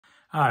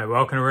Hi,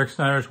 welcome to Rick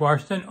Snider's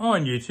Washington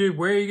on YouTube,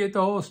 where you get the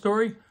whole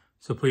story.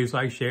 So please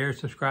like, share,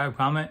 subscribe,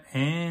 comment,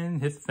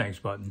 and hit the thanks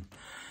button.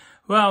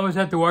 Well, I was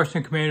at the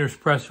Washington Commanders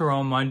presser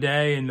on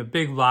Monday in the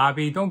big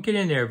lobby. Don't get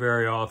in there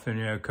very often,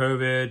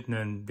 COVID, and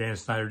then Dan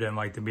Snider didn't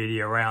like the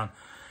media around.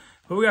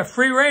 But we got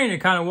free reign to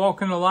kind of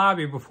walk in the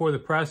lobby before the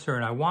presser,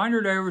 and I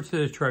wandered over to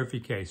the trophy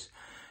case.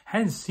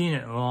 Hadn't seen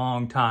it in a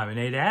long time, and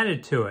they'd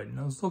added to it. And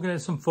I was looking at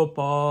some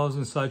footballs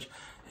and such,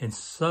 and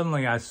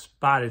suddenly I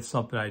spotted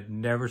something I'd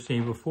never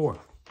seen before.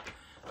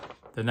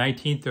 The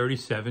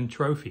 1937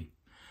 trophy.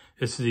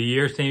 This is the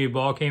year Sammy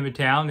Ball came to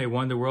town. They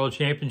won the world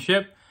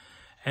championship.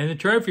 And the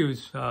trophy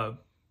was,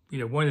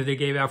 one that they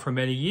gave out for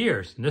many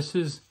years. And this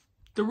is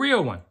the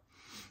real one.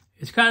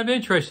 It's kind of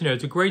interesting, though.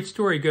 It's a great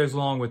story that goes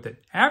along with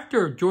it.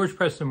 After George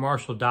Preston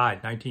Marshall died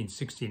in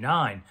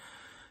 1969,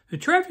 the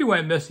trophy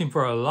went missing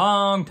for a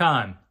long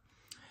time.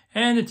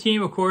 And the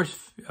team, of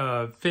course,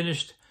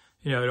 finished,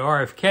 at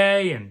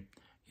RFK, and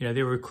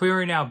they were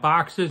clearing out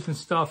boxes and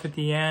stuff at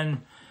the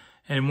end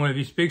in one of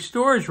these big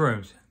storage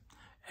rooms.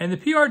 And the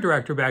PR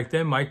director back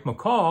then, Mike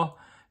McCall,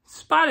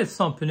 spotted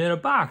something in a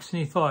box. And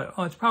he thought,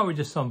 oh, it's probably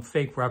just some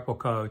fake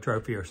replica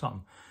trophy or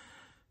something.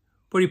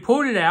 But he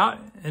pulled it out,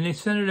 and they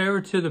sent it over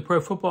to the Pro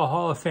Football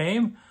Hall of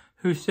Fame,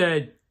 who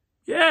said,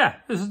 yeah,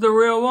 this is the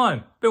real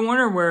one. Been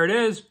wondering where it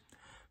is.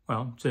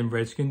 Well, it's in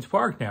Redskins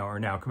Park now, or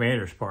now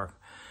Commanders Park.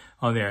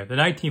 On there. The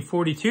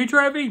 1942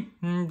 trophy,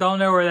 don't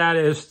know where that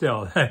is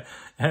still.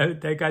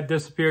 That got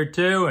disappeared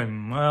too,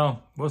 and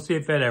well, we'll see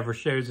if that ever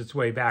shows its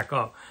way back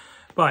up.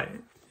 But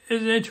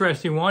it's an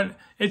interesting one.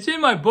 It's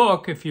in my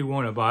book if you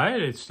want to buy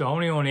it. It's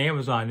only on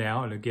Amazon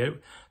now to get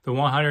the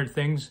 100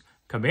 things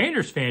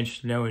Commanders fans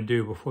should know and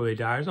do before they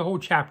die. There's a whole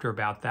chapter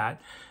about that,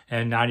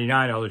 and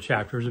 99 other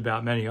chapters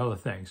about many other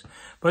things.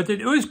 But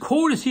it was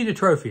cool to see the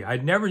trophy.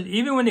 I'd never,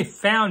 even when they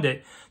found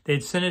it,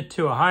 they'd sent it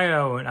to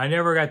Ohio, and I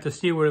never got to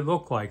see what it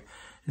looked like.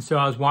 And so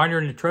I was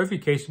wandering the trophy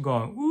case and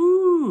going,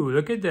 ooh,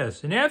 look at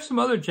this. And they have some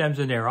other gems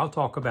in there I'll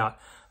talk about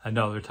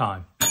another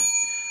time.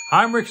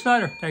 I'm Rick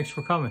Snider. Thanks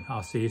for coming.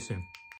 I'll see you soon.